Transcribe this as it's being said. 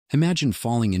Imagine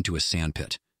falling into a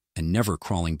sandpit and never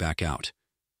crawling back out.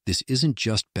 This isn't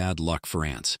just bad luck for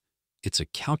ants. It's a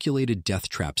calculated death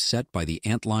trap set by the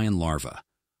antlion larva,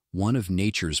 one of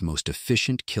nature's most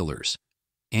efficient killers.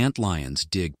 Antlions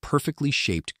dig perfectly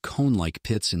shaped cone-like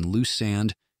pits in loose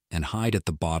sand and hide at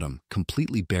the bottom,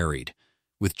 completely buried,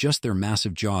 with just their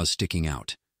massive jaws sticking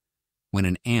out. When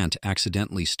an ant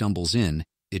accidentally stumbles in,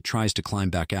 it tries to climb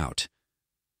back out.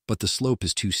 But the slope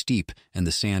is too steep and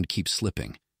the sand keeps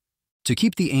slipping. To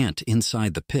keep the ant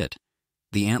inside the pit,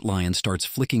 the antlion starts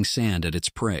flicking sand at its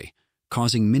prey,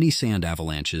 causing mini sand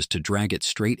avalanches to drag it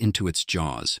straight into its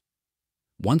jaws.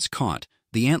 Once caught,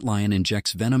 the antlion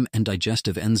injects venom and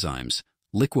digestive enzymes,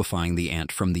 liquefying the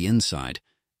ant from the inside,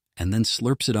 and then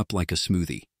slurps it up like a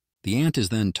smoothie. The ant is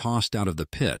then tossed out of the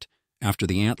pit after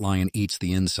the antlion eats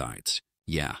the insides.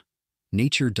 Yeah,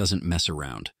 nature doesn't mess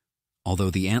around.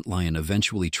 Although the antlion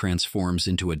eventually transforms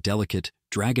into a delicate,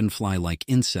 dragonfly-like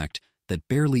insect that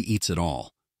barely eats at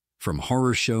all, from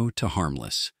horror show to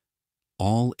harmless,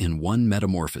 all in one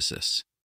metamorphosis.